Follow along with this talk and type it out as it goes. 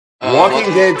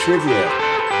Walking Dead trivia.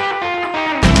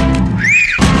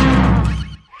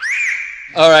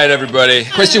 All right, everybody.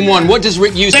 Question 1. What does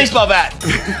Rick use? Baseball bat.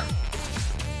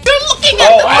 You're looking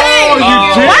at the thing!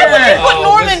 Why would you put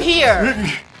Norman here?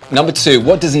 Number 2.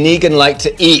 What does Negan like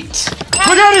to eat?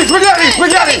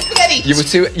 Spaghetti! You were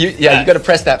too. You got to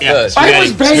press that first. I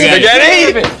was banging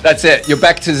Spaghetti. That's it. You're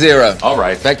back to 0. All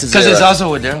right. Back to 0. Because it's also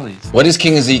what Daryl eats. What is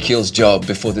King Ezekiel's job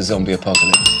before the zombie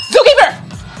apocalypse? Zookeeper!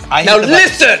 Now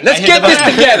listen. Let's get this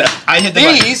together. I hit the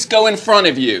button. These go in front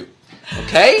of you.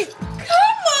 Okay? Come on!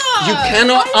 You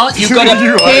cannot. You gotta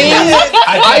ping.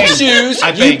 I choose.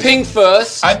 You ping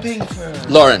first. I ping first.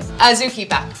 Lauren A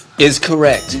zookeeper. is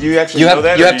correct. Did you actually have know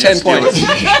that? you or have did 10 steal points.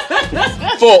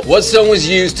 it? 4. What song was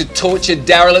used to torture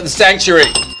Daryl at the sanctuary?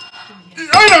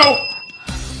 I know.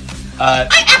 I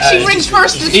actually ring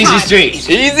first this Easy time. Street.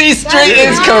 Easy Street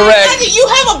is correct. You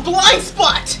have a blind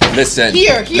spot. Listen.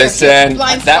 Here, Listen.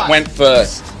 blind That spot. went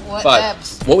first. What 5.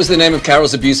 else? What was the name of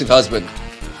Carol's abusive husband?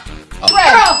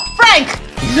 Frank!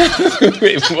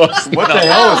 It was What the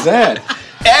hell is that?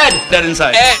 Ed. Dead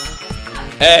inside.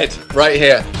 Ed, right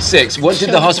here. 6. What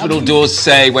did the hospital doors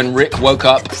say when Rick woke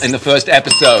up in the first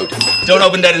episode? Don't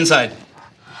open Dead inside.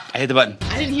 I hit the button.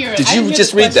 I didn't hear it. Did I you didn't hear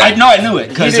just the read question. that? I knew it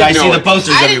because didn't I see know the it.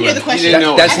 posters I didn't everywhere. hear the question. didn't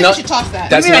know it. That's I think not. we should toss that.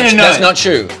 That's You didn't know not. That's it. not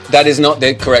true. That is not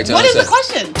the correct answer. What is the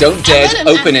question? Don't I dead let him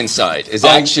open ask. inside is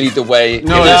actually the way.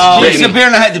 No, it is No, written. it's a beer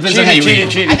and a hat. Depends on how you read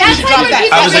it. I got to drop that.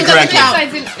 I was That incorrect.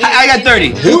 doesn't count. I got 30.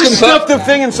 Who Who stuffed the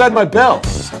thing inside my belt?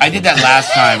 I did that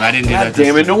last time. I didn't do that.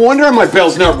 Damn it! No wonder my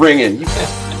bell's not ringing.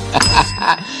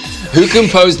 Who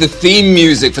composed the theme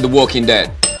music for The Walking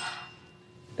Dead?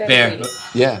 Bear.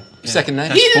 Yeah. Second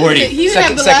name. He didn't, 40. he didn't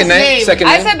have the Second last name. name. Second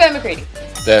I name. said Ben McCready.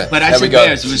 There. But I there we said go.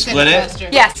 Bear, so we split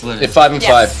it. Yes. Split At it. 5 and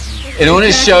Yes. 5. In order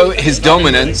to show his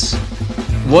dominance,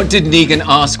 what did Negan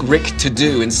ask Rick to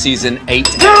do in season 8?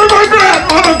 Carry my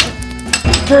bat, Mom!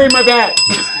 Carry my bat.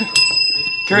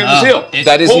 Carry the seal.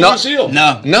 That is Hold not. the seal.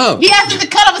 No. No. He asked him to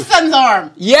cut off his son's arm.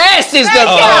 Yes is the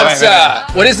right, answer. right.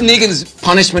 What is Negan's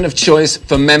punishment of choice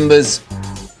for members of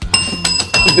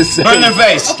the Burn their Senate?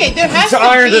 face. Okay, there has It's to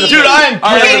iron be. to the Dude, I'm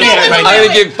killing it right I'm now.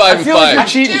 gonna give 5 and 5.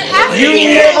 cheating. There has to You be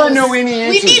never rules. know any We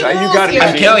answers. need You rules gotta be here.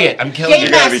 I'm killing it. I'm killing Game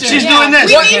it. master. She's doing this.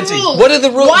 We What need can't see? rules. What are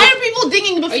the rules? Why are people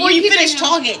dinging before you finish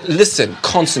talking? Listen,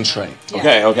 concentrate.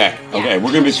 Okay. We're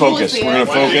gonna be focused. We're gonna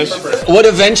focus. What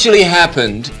eventually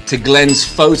happened to Glenn's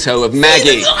photo of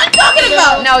Maggie? That's what I'm talking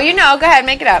about. No, you know. Go ahead,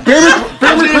 make it up.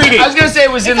 I was gonna say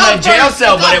it was in the jail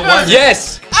cell, but it wasn't.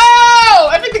 Yes, Oh,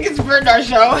 everything is burned our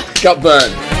show. got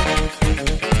burned.